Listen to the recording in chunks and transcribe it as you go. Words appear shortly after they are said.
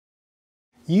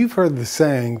You've heard the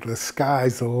saying, the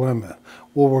sky's the limit.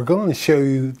 Well, we're going to show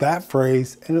you that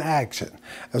phrase in action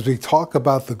as we talk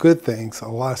about the good things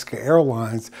Alaska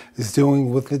Airlines is doing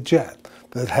with the jet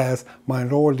that has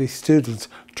minority students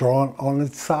drawn on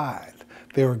its side.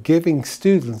 They are giving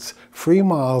students free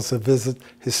miles to visit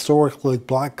historically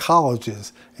black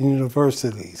colleges and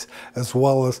universities, as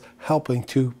well as helping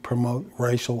to promote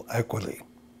racial equity.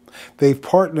 They've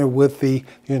partnered with the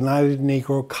United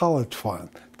Negro College Fund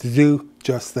to do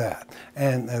just that.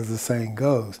 And as the saying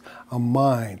goes, a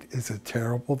mind is a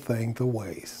terrible thing to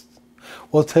waste.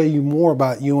 We'll tell you more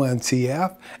about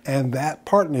UNCF and that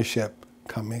partnership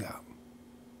coming up.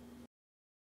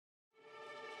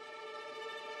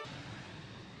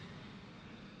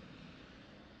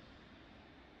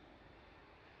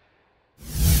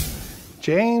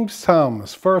 James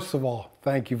Thomas, first of all,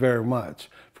 thank you very much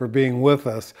for being with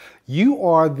us. You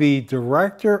are the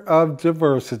Director of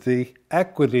Diversity,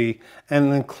 Equity,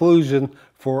 and Inclusion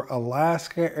for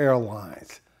Alaska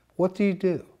Airlines. What do you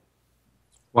do?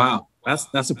 Wow,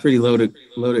 that's a pretty loaded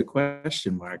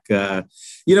question, Mark. I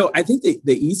think the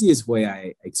easiest way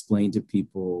I explain to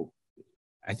people,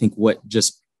 I think what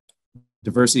just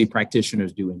diversity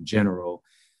practitioners do in general,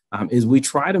 is we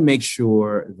try to make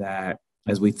sure that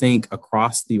as we think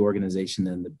across the organization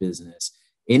and the business,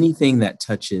 anything that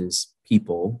touches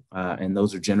people, and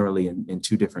those are generally in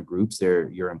two different groups, they're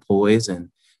your employees, and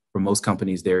for most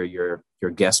companies, they're your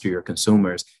guests or your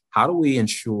consumers. How do we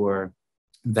ensure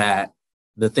that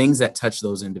the things that touch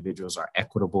those individuals are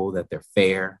equitable, that they're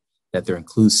fair, that they're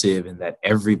inclusive, and that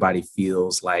everybody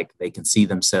feels like they can see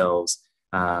themselves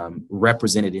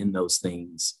represented in those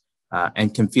things,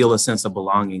 and can feel a sense of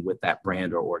belonging with that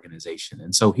brand or organization.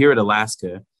 And so here at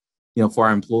Alaska, for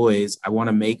our employees, I want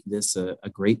to make this a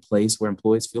great place where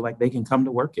employees feel like they can come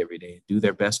to work every day and do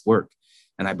their best work.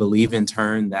 And I believe in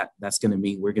turn that that's going to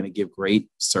mean we're going to give great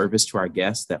service to our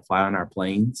guests that fly on our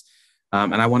planes.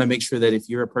 And I want to make sure that if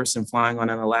you're a person flying on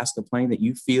an Alaska plane, that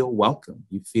you feel welcome.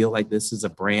 You feel like this is a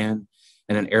brand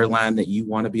and an airline that you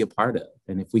want to be a part of.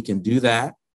 And if we can do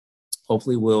that,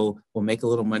 hopefully we'll make a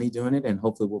little money doing it, and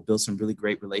hopefully we'll build some really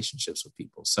great relationships with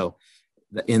people. So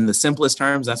in the simplest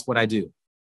terms, that's what I do.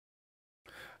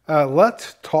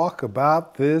 Let's talk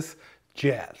about this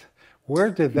jet. Where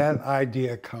did that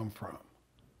idea come from?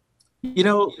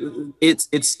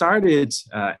 It started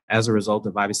as a result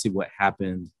of obviously what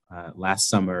happened last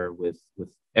summer with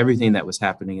everything that was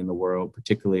happening in the world,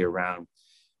 particularly around,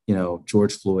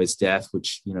 George Floyd's death,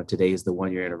 which, today is the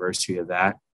 1-year anniversary of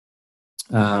that.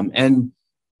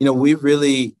 We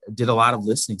really did a lot of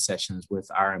listening sessions with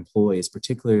our employees,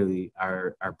 particularly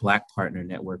our Black Partner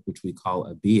Network, which we call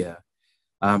ABIA,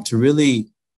 to really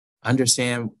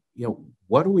understand,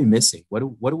 what are we missing? What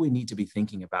do we need to be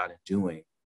thinking about and doing?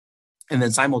 And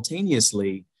then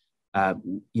simultaneously,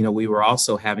 we were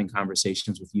also having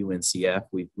conversations with UNCF.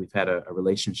 We've had a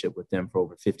relationship with them for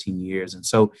over 15 years. And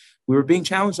so we were being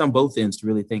challenged on both ends to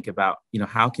really think about,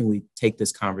 how can we take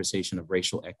this conversation of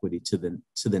racial equity to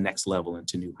the next level and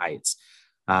to new heights?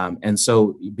 And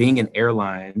so being an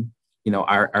airline,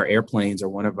 our airplanes are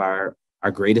one of our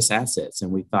greatest assets.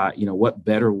 And we thought, what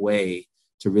better way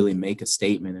to really make a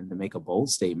statement and to make a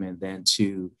bold statement than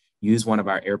to use one of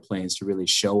our airplanes to really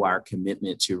show our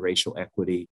commitment to racial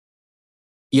equity.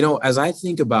 As I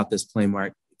think about this plane,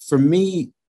 Mark, for me,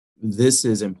 this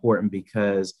is important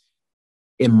because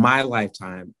in my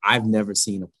lifetime, I've never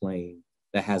seen a plane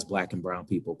that has Black and brown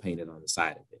people painted on the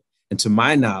side of it. And to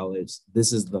my knowledge,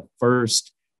 this is the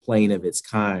first plane of its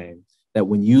kind that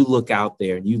when you look out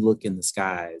there and you look in the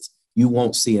skies, you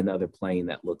won't see another plane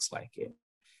that looks like it.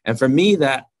 And for me,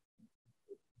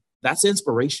 that's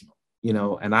inspirational,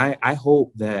 and I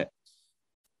hope that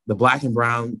the black and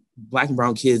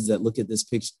brown kids that look at this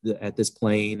picture, at this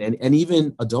plane, and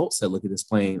even adults that look at this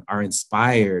plane are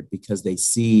inspired because they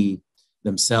see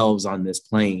themselves on this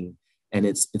plane, and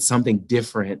it's something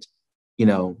different.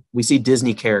 We see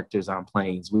Disney characters on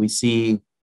planes. We see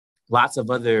lots of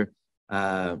other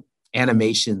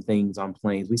animation things on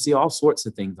planes. We see all sorts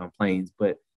of things on planes,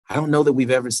 but I don't know that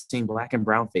we've ever seen Black and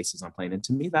brown faces on plane. And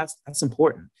to me, that's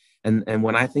important. And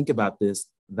when I think about this,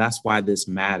 that's why this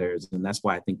matters. And that's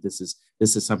why I think this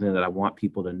is something that I want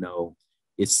people to know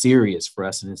is serious for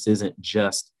us. And this isn't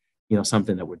just,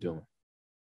 something that we're doing.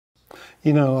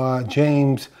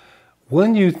 James,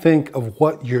 when you think of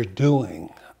what you're doing,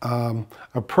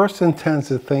 a person tends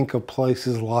to think of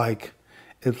places like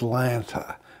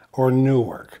Atlanta or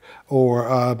Newark,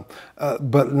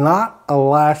 but not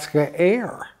Alaska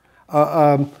Air.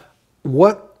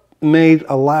 What made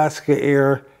Alaska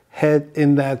Air head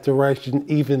in that direction,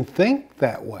 even think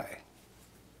that way?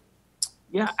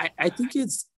 Yeah, I think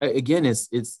it's again,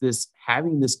 it's this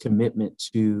having this commitment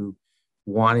to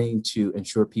wanting to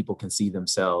ensure people can see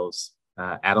themselves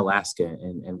at Alaska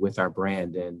and with our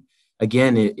brand. And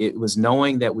again, it was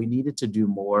knowing that we needed to do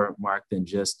more, Mark, than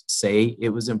just say it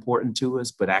was important to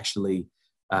us, but actually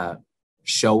uh,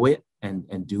 show it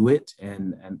and do it.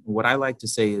 And what I like to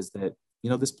say is that,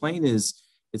 this plane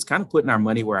it's kind of putting our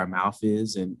money where our mouth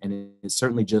is, and it's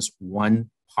certainly just one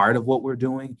part of what we're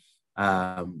doing.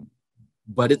 Um,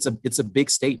 but it's a big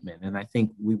statement, and I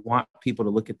think we want people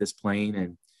to look at this plane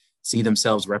and see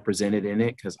themselves represented in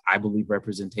it, because I believe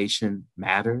representation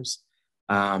matters.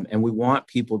 And we want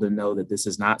people to know that this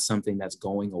is not something that's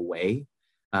going away.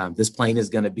 This plane is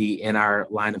going to be in our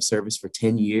line of service for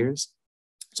 10 years.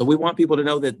 So we want people to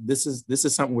know that this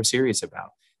is something we're serious about.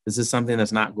 This is something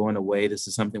that's not going away. This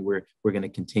is something we're going to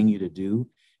continue to do.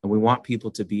 And we want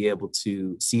people to be able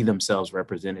to see themselves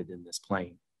represented in this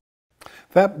plane.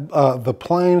 The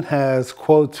plane has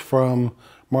quotes from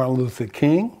Martin Luther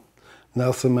King,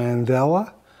 Nelson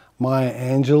Mandela, Maya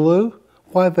Angelou.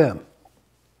 Why them?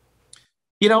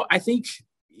 I think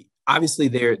obviously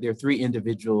they're three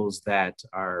individuals that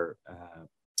are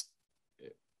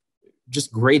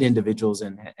just great individuals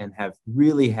and have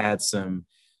really had some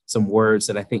words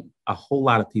that I think a whole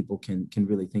lot of people can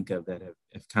really think of that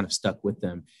have kind of stuck with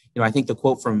them. I think the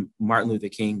quote from Martin Luther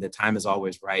King, "The time is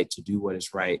always right to do what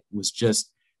is right," was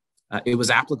just it was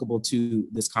applicable to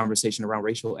this conversation around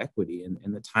racial equity,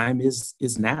 and the time is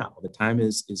now. The time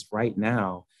is right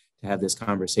now to have this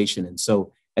conversation. And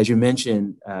so, as you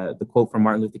mentioned, the quote from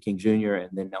Martin Luther King Jr. and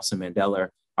then Nelson Mandela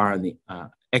are on the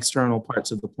external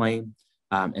parts of the plane.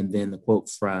 And then the quote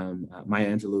from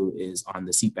Maya Angelou is on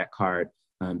the seatback card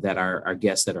that our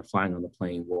guests that are flying on the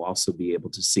plane will also be able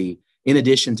to see, in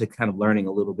addition to kind of learning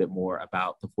a little bit more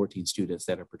about the 14 students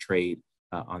that are portrayed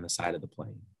on the side of the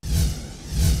plane.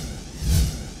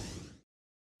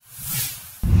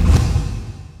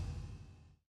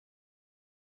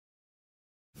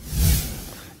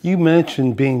 You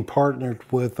mentioned being partnered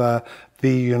with the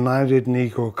United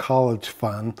Negro College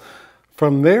Fund.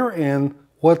 From their end,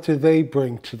 what do they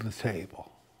bring to the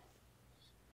table?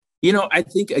 I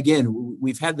think, again,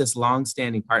 we've had this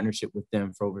long-standing partnership with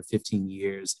them for over 15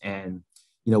 years. And,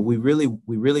 we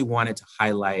really wanted to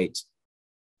highlight,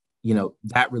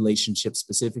 that relationship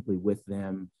specifically with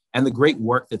them and the great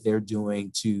work that they're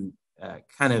doing to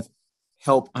kind of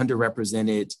help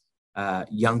underrepresented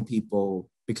young people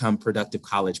become productive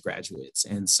college graduates.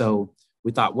 And so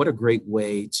we thought, what a great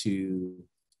way to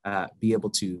be able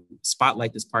to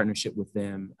spotlight this partnership with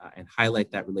them and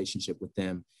highlight that relationship with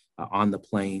them on the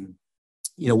plane.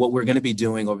 What we're going to be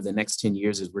doing over the next 10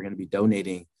 years is we're going to be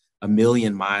donating 1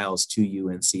 million miles to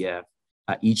UNCF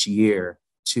each year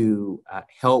to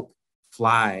help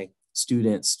fly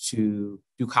students to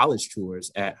do college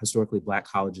tours at historically Black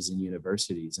colleges and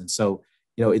universities. And so,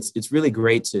 it's really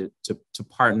great to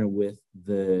partner with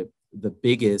the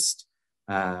biggest,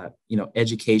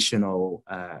 educational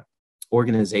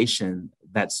organization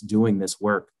that's doing this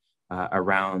work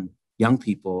around young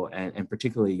people and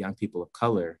particularly young people of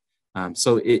color.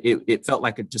 So it felt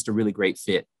like just a really great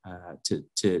fit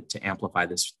to amplify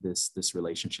this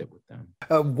relationship with them.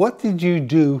 What did you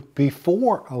do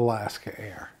before Alaska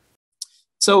Air?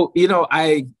 So,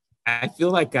 I feel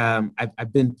like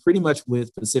I've been pretty much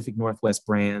with Pacific Northwest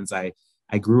brands. I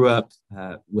grew up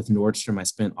with Nordstrom. I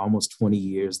spent almost 20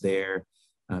 years there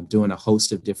doing a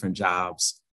host of different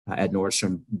jobs at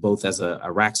Nordstrom, both as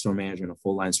a rack store manager and a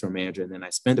full line store manager. And then I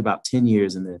spent about 10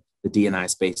 years in the D&I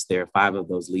space there, 5 of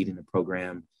those leading the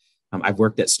program. I've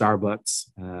worked at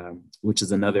Starbucks, which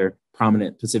is another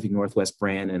prominent Pacific Northwest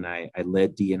brand. And I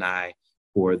led D&I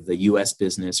for the US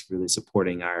business, really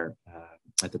supporting our,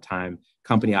 at the time,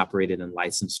 company operated and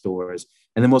licensed stores.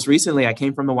 And then most recently, I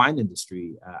came from the wine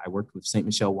industry. I worked with St.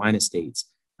 Michel Wine Estates,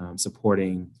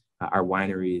 supporting our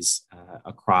wineries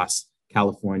across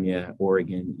California,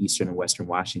 Oregon, Eastern and Western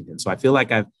Washington. So I feel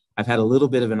like I've had a little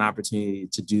bit of an opportunity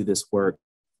to do this work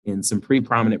in some pretty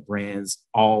prominent brands,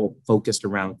 all focused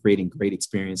around creating great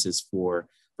experiences for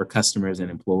customers and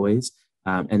employees.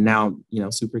 And now,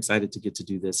 super excited to get to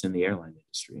do this in the airline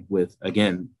industry with,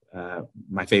 again,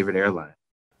 my favorite airline.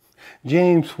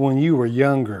 James, when you were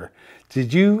younger,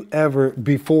 did you ever,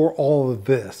 before all of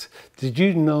this, did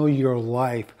you know your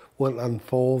life would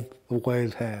unfold the way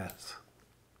it has?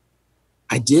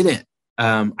 I didn't.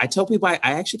 I tell people I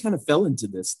actually kind of fell into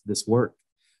this work,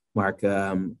 Mark.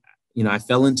 I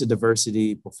fell into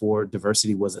diversity before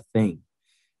diversity was a thing.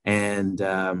 And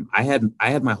I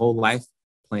had my whole life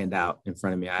planned out in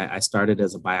front of me. I started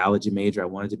as a biology major. I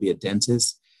wanted to be a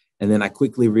dentist. And then I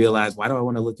quickly realized, why do I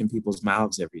want to look in people's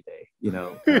mouths every day?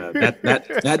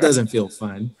 That doesn't feel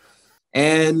fun.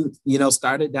 And,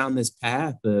 started down this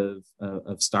path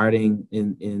of starting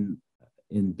in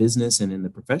business and in the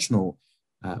professional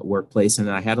workplace. And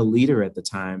I had a leader at the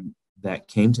time that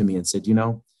came to me and said,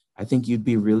 I think you'd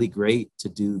be really great to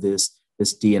do this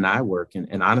D&I work.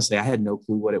 And honestly, I had no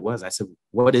clue what it was. I said,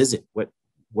 what is it?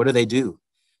 What do they do?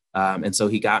 And so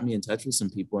he got me in touch with some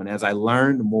people. And as I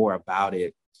learned more about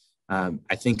it,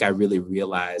 I think I really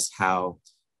realized how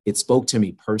it spoke to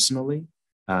me personally.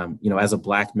 As a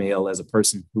Black male, as a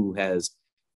person who has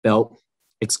felt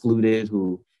excluded,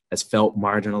 who has felt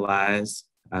marginalized,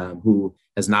 who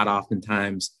has not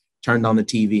oftentimes turned on the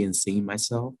TV and seen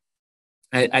myself.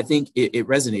 I think it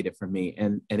resonated for me,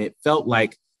 and it felt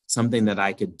like something that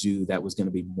I could do that was going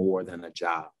to be more than a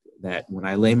job. That when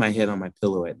I lay my head on my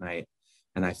pillow at night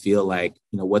and I feel like,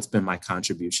 what's been my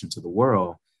contribution to the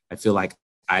world, I feel like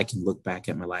I can look back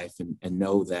at my life and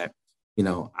know that,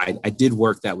 I did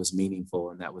work that was meaningful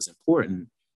and that was important.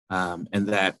 And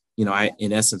that,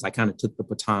 in essence, I kind of took the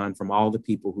baton from all the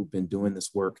people who've been doing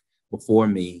this work before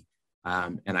me.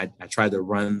 And I tried to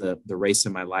run the race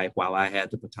in my life while I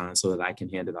had the baton so that I can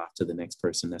hand it off to the next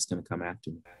person that's going to come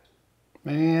after me.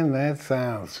 Man,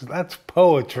 that's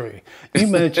poetry. You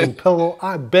mentioned pillow.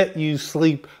 I bet you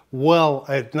sleep well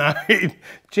at night.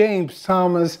 James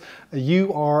Thomas,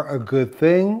 you are a good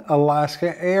thing.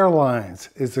 Alaska Airlines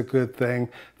is a good thing.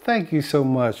 Thank you so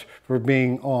much for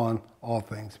being on All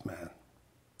Things Man.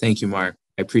 Thank you, Mark.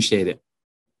 I appreciate it.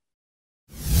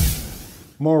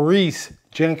 Maurice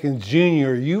Jenkins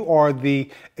Jr., you are the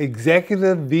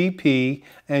Executive VP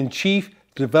and Chief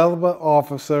Development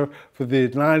Officer for the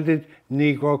United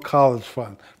Negro College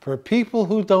Fund. For people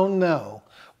who don't know,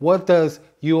 what does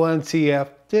UNCF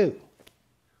do?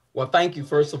 Well, thank you,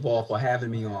 first of all, for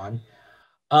having me on.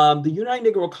 The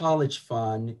United Negro College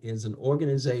Fund is an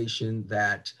organization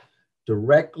that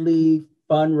directly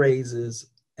fundraises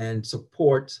and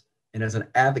supports and as an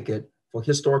advocate for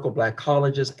historical Black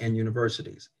colleges and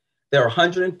universities. There are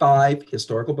 105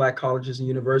 historical Black colleges and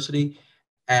universities,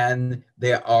 and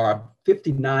there are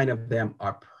 59 of them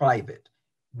are private.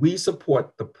 We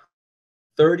support the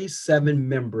 37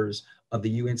 members of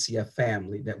the UNCF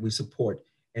family that we support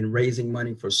in raising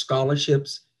money for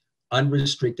scholarships,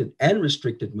 unrestricted and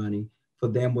restricted money for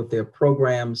them with their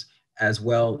programs, as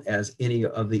well as any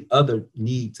of the other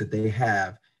needs that they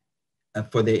have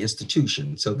for their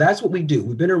institution. So that's what we do.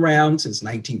 We've been around since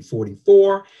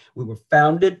 1944. We were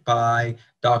founded by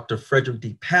Dr. Frederick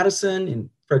D. Patterson, and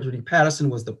Frederick D. Patterson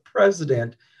was the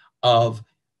president of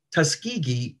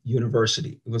Tuskegee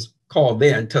University. It was called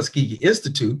then Tuskegee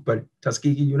Institute, but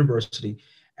Tuskegee University,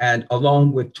 and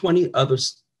along with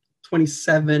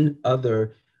 27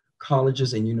 other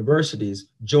colleges and universities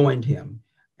joined him.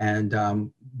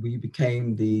 And we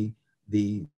became the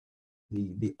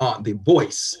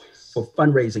voice for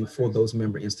fundraising for those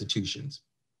member institutions.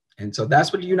 And so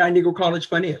that's what the United Negro College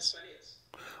Fund is.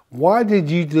 Why did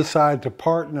you decide to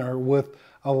partner with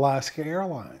Alaska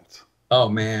Airlines? Oh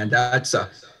man, that's a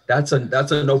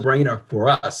no-brainer for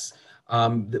us.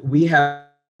 We have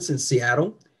in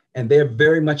Seattle, and they're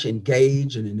very much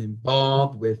engaged and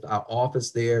involved with our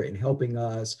office there in helping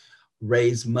us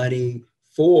raise money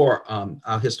for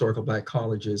our historical Black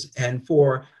colleges and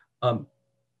for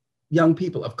young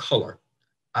people of color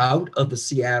out of the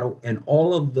Seattle and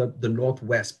all of the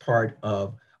Northwest part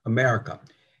of America.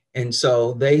 And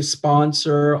so they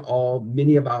sponsor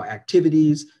many of our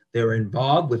activities. They're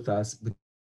involved with us with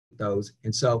those.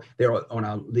 And so they're on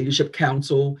our leadership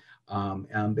council.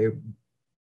 They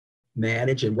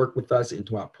manage and work with us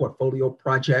into our portfolio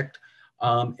project,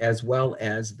 as well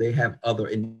as they have other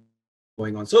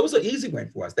going on. So it was an easy win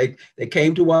for us. They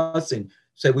came to us and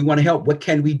said, we want to help. What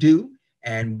can we do?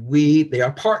 And they are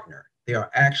a partner. They are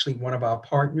actually one of our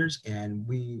partners, and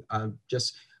we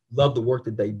just love the work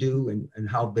that they do and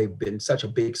how they've been such a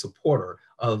big supporter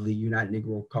of the United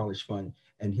Negro College Fund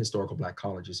and historical Black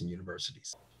colleges and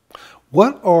universities.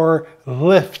 What are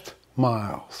Lift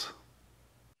Miles?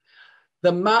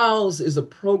 The Miles is a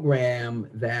program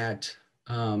that,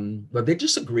 they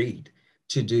just agreed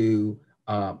to do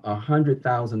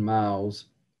 100,000 miles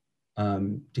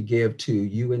to give to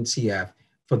UNCF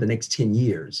for the next 10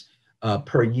 years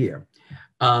per year.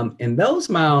 And those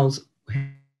miles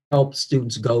help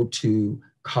students go to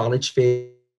college fairs,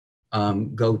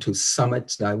 go to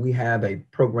summits. We have a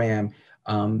program,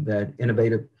 that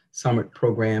innovative summit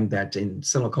program that's in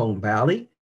Silicon Valley,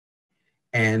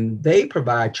 and they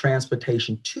provide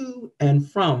transportation to and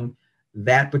from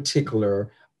that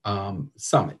particular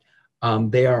summit.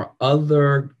 There are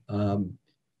other,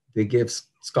 they give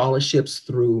scholarships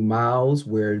through Miles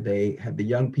where they have the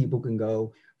young people can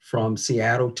go from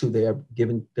Seattle to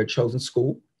their chosen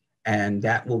school. And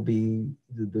that will be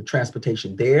the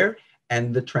transportation there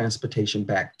and the transportation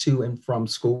back to and from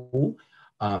school.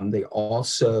 They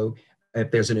also,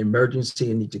 if there's an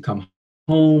emergency and need to come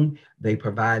home, they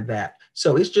provide that.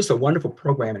 So it's just a wonderful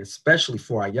program, and especially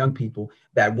for our young people,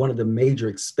 that one of the major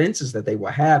expenses that they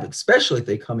will have, especially if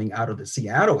they're coming out of the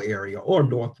Seattle area or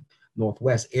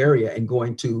Northwest area and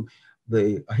going to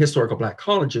the historical Black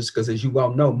colleges, because as you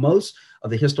well know, most of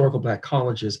the historical Black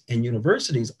colleges and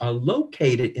universities are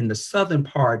located in the southern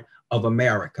part of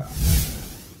America.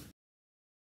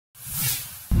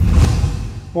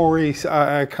 Maurice,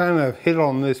 I kind of hit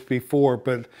on this before,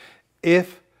 but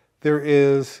if there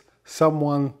is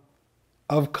someone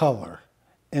of color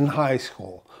in high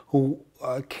school who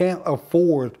can't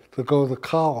afford to go to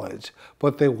college,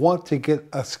 but they want to get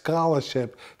a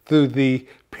scholarship through the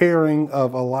pairing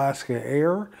of Alaska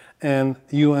Air and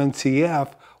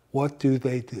UNCF, what do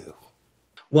they do?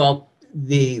 Well,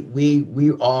 we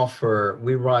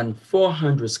run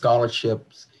 400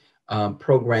 scholarships,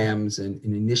 programs and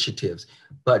initiatives,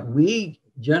 but we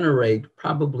generate,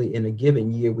 probably in a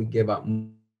given year, we give out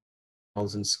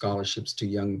 1,000 scholarships to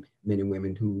young men and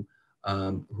women who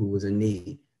was in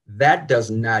need. That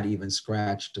does not even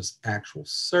scratch the actual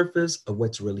surface of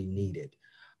what's really needed.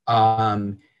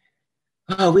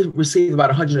 We receive about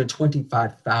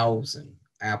 125,000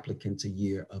 applicants a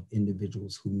year of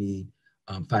individuals who need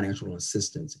financial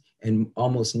assistance. And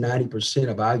almost 90%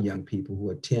 of our young people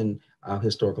who attend our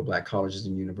historical Black colleges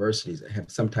and universities have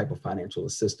some type of financial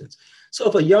assistance. So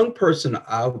if a young person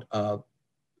out of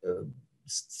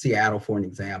Seattle, for an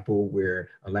example, where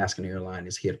Alaskan Airline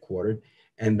is headquartered,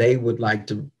 and they would like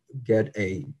to get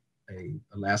a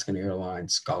Alaskan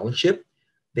Airlines scholarship,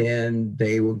 then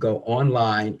they will go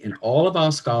online, and all of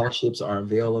our scholarships are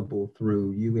available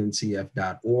through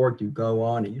uncf.org. You go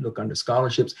on and you look under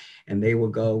scholarships, and they will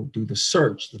go do the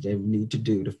search that they need to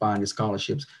do to find the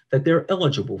scholarships that they're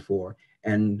eligible for,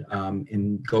 and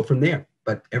go from there.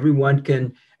 But everyone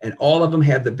can, and all of them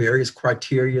have the various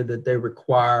criteria that they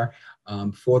require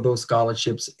for those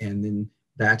scholarships, and then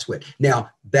that's what.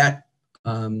 Now, that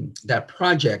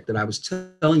project that I was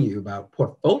telling you about,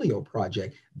 portfolio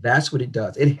project, that's what it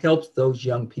does. It helps those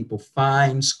young people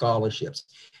find scholarships.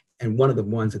 And one of the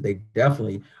ones that they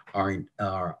definitely have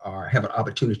an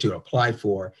opportunity to apply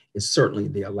for is certainly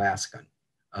the Alaskan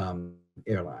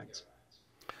Airlines.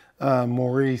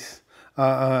 Maurice,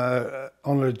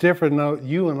 on a different note,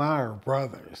 you and I are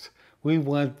brothers. We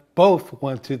both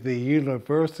went to the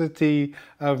University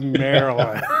of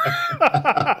Maryland.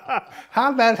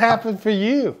 How'd that happen for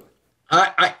you?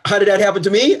 How did that happen to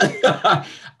me?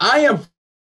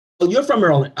 You're from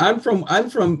Maryland. I'm from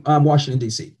Washington,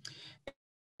 D.C.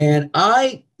 And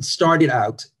I started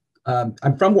out,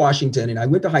 I'm from Washington, and I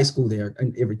went to high school there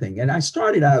and everything. And I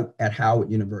started out at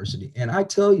Howard University. And I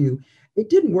tell you,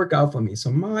 it didn't work out for me. So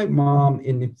my mom,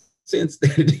 in the sense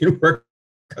that it didn't work,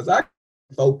 because I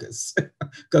focus,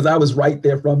 because I was right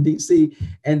there from DC.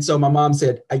 And so my mom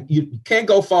said, you can't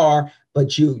go far,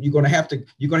 but you're gonna have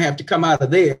to come out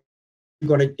of there.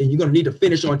 You're gonna need to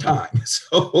finish on time.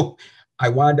 So I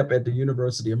wound up at the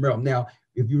University of Maryland. Now,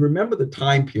 if you remember the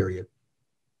time period,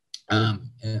 and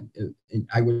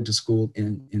I went to school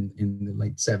in the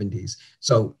late 70s.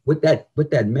 So what that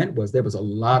meant was there was a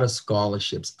lot of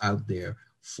scholarships out there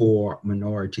for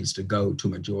minorities to go to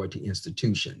majority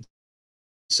institutions.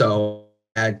 So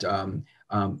had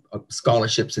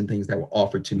scholarships and things that were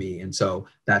offered to me. And so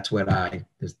that's what I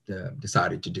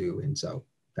decided to do. And so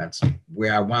that's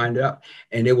where I wound up.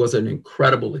 And it was an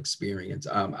incredible experience.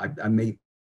 I made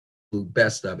the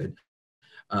best of it,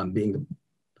 being the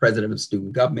president of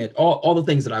student government, all the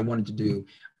things that I wanted to do,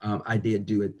 I did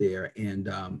do it there.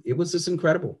 And it was just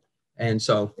incredible. And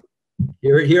so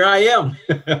here I am.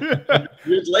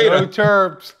 Years later. Go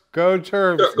Terps. Go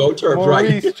Terps. Go Terps,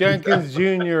 Maurice right. Jenkins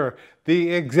Jr.,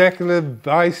 the Executive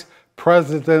Vice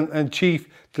President and Chief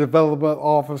Development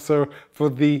Officer for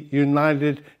the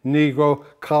United Negro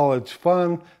College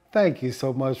Fund. Thank you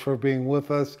so much for being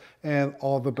with us, and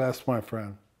all the best, my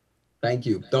friend. Thank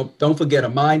you. Don't forget, a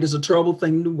mind is a terrible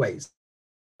thing to waste,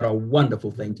 but a wonderful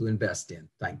thing to invest in.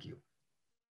 Thank you.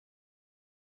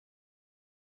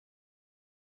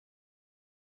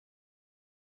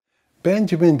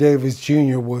 Benjamin Davis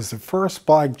Jr. was the first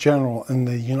Black general in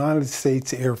the United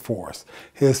States Air Force.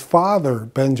 His father,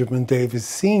 Benjamin Davis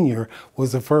Sr.,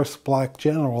 was the first Black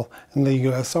general in the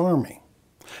U.S. Army.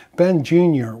 Ben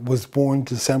Jr. was born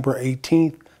December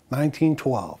 18,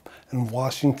 1912, in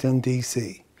Washington,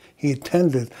 D.C. He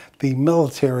attended the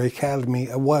Military Academy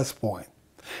at West Point.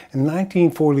 In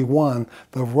 1941,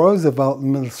 the Roosevelt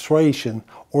administration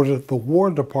ordered the War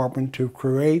Department to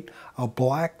create a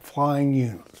black flying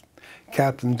unit.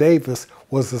 Captain Davis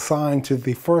was assigned to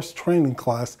the first training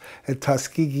class at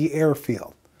Tuskegee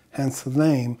Airfield, hence the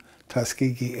name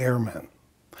Tuskegee Airmen.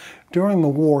 During the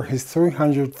war, his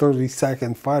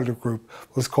 332nd Fighter Group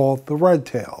was called the Red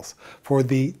Tails for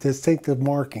the distinctive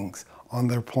markings on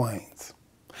their planes.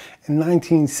 In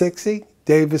 1960,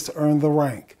 Davis earned the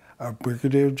rank of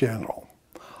Brigadier General.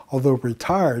 Although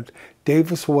retired,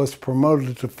 Davis was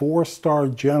promoted to 4-star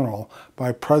General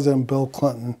by President Bill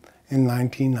Clinton in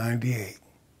 1998.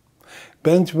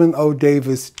 Benjamin O.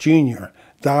 Davis, Jr.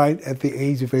 died at the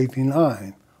age of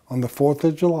 89 on the 4th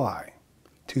of July,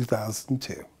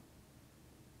 2002.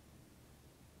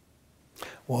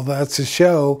 Well, that's the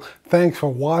show. Thanks for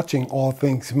watching All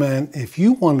Things Men. If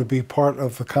you want to be part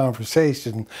of the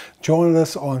conversation, join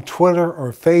us on Twitter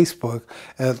or Facebook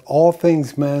at All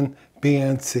Things Men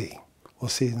BNC. We'll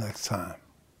see you next time.